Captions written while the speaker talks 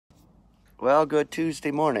Well, good Tuesday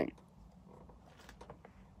morning.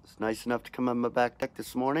 It's nice enough to come on my back deck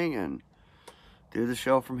this morning and do the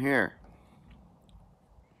show from here.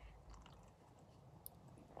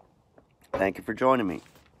 Thank you for joining me.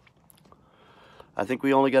 I think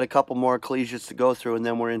we only got a couple more Ecclesias to go through, and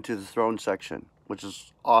then we're into the throne section, which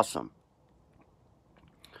is awesome.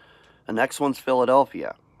 The next one's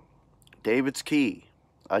Philadelphia. David's key.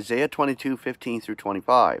 Isaiah 22:15 through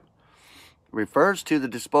 25. Refers to the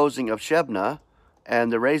disposing of Shebna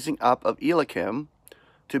and the raising up of Eliakim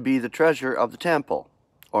to be the treasurer of the temple,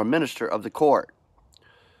 or minister of the court.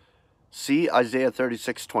 See Isaiah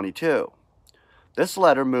 36:22. This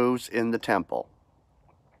letter moves in the temple,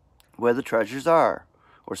 where the treasures are,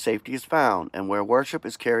 where safety is found, and where worship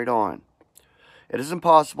is carried on. It is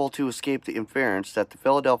impossible to escape the inference that the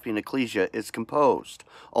Philadelphian Ecclesia is composed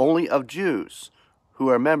only of Jews who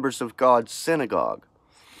are members of God's synagogue.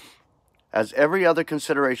 As every other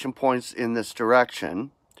consideration points in this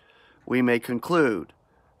direction, we may conclude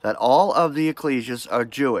that all of the ecclesias are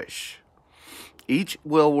Jewish. Each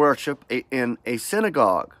will worship in a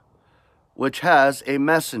synagogue, which has a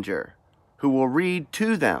messenger who will read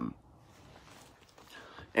to them.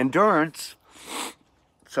 Endurance,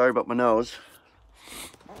 sorry about my nose,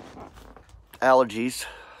 allergies,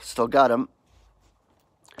 still got them.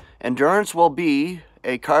 Endurance will be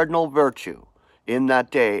a cardinal virtue in that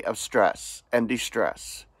day of stress and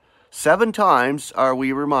distress. 7 times are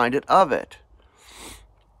we reminded of it.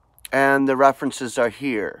 And the references are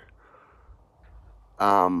here.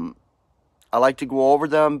 I like to go over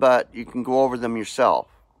them, but you can go over them yourself.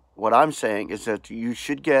 What I'm saying is that you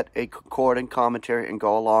should get a concordant commentary and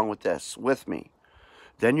go along with this with me.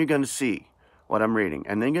 Then you're going to see what I'm reading,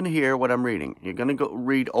 and then you're going to hear what I'm reading. You're going to go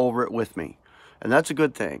read over it with me, and that's a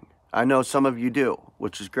good thing. I know some of you do,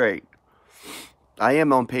 which is great. I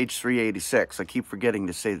am on page 386. I keep forgetting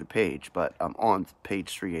to say the page, but I'm on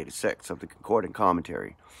page 386 of the concordant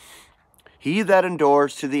commentary. He that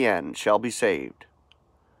endures to the end shall be saved.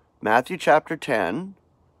 Matthew chapter 10,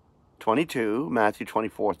 22, Matthew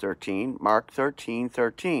 24:13, Mark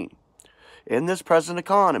 13:13. In this present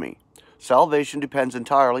economy, salvation depends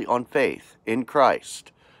entirely on faith in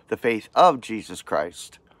Christ, the faith of Jesus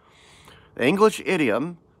Christ. The English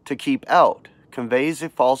idiom, to keep out, conveys a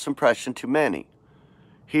false impression to many.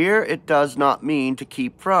 Here it does not mean to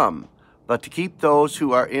keep from, but to keep those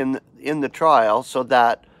who are in the trial so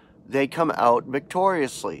that they come out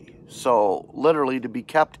victoriously. So, literally, to be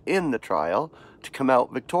kept in the trial, to come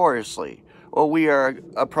out victoriously. Well, we are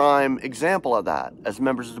a prime example of that as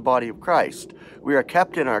members of the body of Christ. We are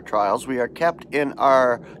kept in our trials. We are kept in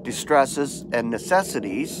our distresses and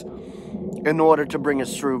necessities in order to bring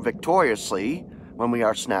us through victoriously when we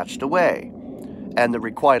are snatched away. And the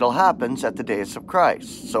requital happens at the days of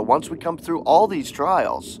Christ. So once we come through all these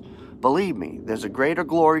trials, believe me, there's a greater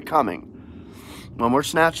glory coming. When we're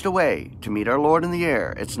snatched away to meet our Lord in the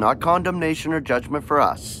air, it's not condemnation or judgment for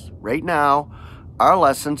us. Right now, our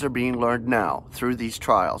lessons are being learned now through these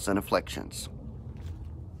trials and afflictions.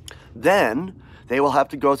 Then they will have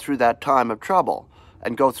to go through that time of trouble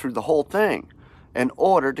and go through the whole thing in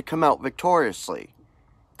order to come out victoriously,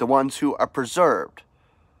 the ones who are preserved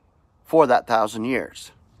for that 1,000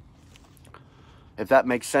 years. If that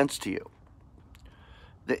makes sense to you.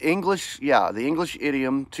 The English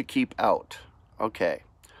idiom to keep out. Okay.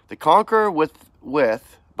 The conqueror with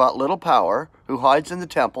but little power, who hides in the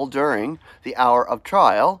temple during the hour of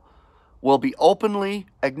trial, will be openly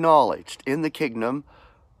acknowledged in the kingdom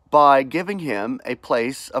by giving him a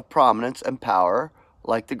place of prominence and power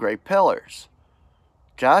like the great pillars.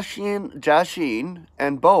 Jashin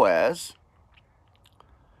and Boaz,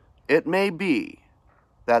 it may be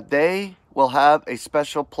that they will have a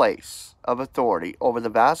special place of authority over the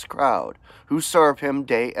vast crowd who serve him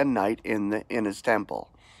day and night in his temple.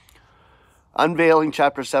 Unveiling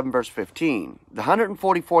chapter 7 verse 15. The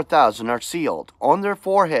 144,000 are sealed on their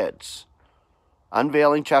foreheads.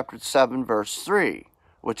 Unveiling chapter 7 verse 3,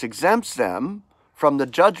 which exempts them from the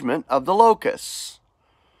judgment of the locusts.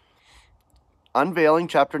 Unveiling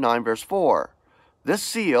chapter 9 verse 4. This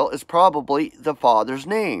seal is probably the Father's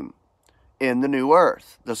name. In the new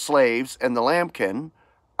earth, the slaves and the lambkin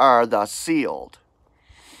are thus sealed.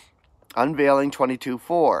 Unveiling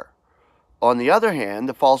 22:4. On the other hand,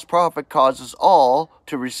 the false prophet causes all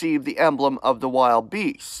to receive the emblem of the wild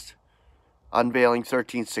beast. Unveiling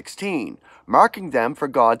 13:16, marking them for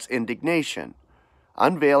God's indignation.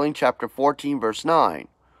 Unveiling chapter 14 verse 9.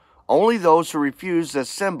 Only those who refuse this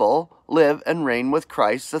symbol live and reign with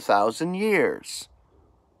Christ 1,000 years.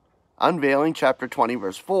 Unveiling chapter 20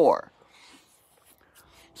 verse 4.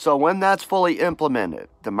 So when that's fully implemented,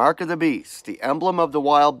 the mark of the beast, the emblem of the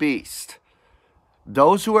wild beast,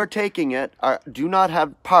 Those who are taking it do not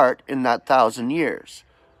have part in that 1,000 years.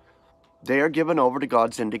 They are given over to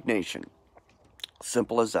God's indignation.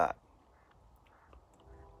 Simple as that.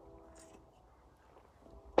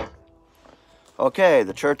 Okay,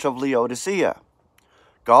 the Church of Laodicea.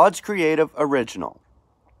 God's creative original,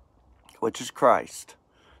 which is Christ.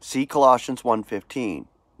 See Colossians 1:15.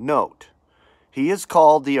 Note, he is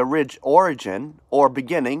called the origin or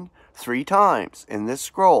beginning 3 times in this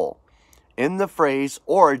scroll, in the phrase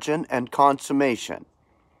origin and consummation.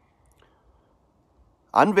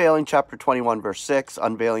 Unveiling chapter 21 verse 6,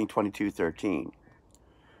 Unveiling 22:13.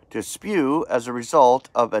 To spew as a result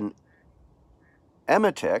of an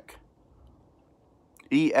emetic,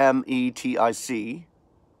 E-M-E-T-I-C,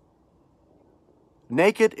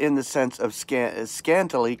 naked in the sense of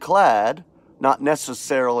scantily clad, not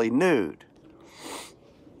necessarily nude.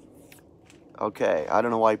 Okay, I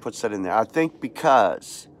don't know why he puts that in there. I think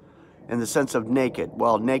because, in the sense of naked,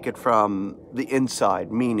 well, naked from the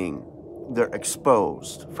inside, meaning they're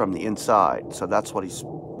exposed from the inside. So that's what he's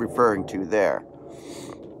referring to there.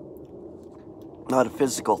 Not a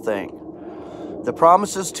physical thing. The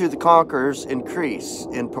promises to the conquerors increase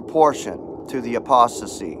in proportion to the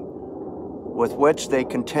apostasy with which they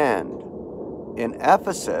contend. In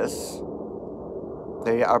Ephesus,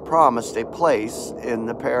 they are promised a place in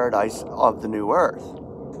the paradise of the new earth.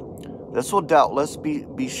 This will doubtless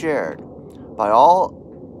be shared by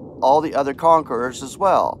all the other conquerors as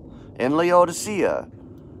well. In Laodicea,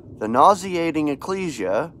 the nauseating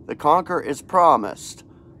Ecclesia, the conqueror is promised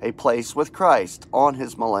a place with Christ on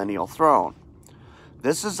his millennial throne.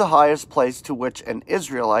 This is the highest place to which an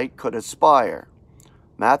Israelite could aspire.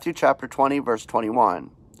 Matthew chapter 20, verse 21.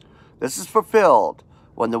 This is fulfilled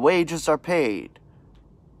when the wages are paid.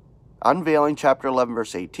 Unveiling chapter 11,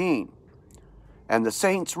 verse 18. And the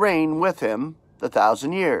saints reign with him the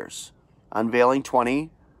 1,000 years. Unveiling 20,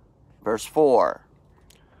 verse 4.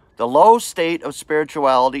 The low state of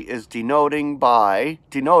spirituality is denoted by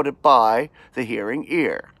the hearing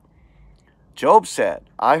ear. Job said,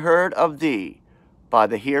 I heard of thee by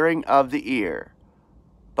the hearing of the ear,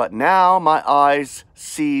 but now my eyes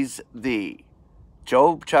sees thee.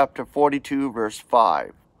 Job chapter 42, verse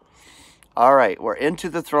 5. All right, we're into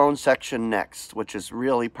the throne section next, which is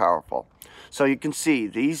really powerful. So you can see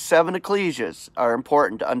these 7 ecclesias are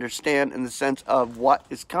important to understand in the sense of what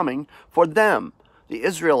is coming for them, the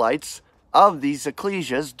Israelites of these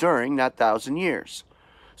ecclesias during that 1,000 years.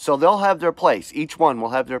 So they'll have their place. Each one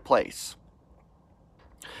will have their place.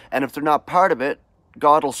 And if they're not part of it,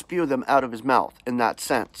 God will spew them out of his mouth in that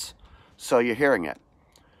sense. So you're hearing it.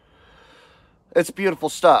 It's beautiful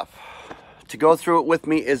stuff. To go through it with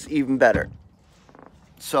me is even better.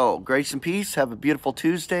 So, grace and peace. Have a beautiful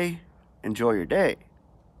Tuesday. Enjoy your day.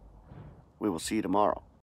 We will see you tomorrow.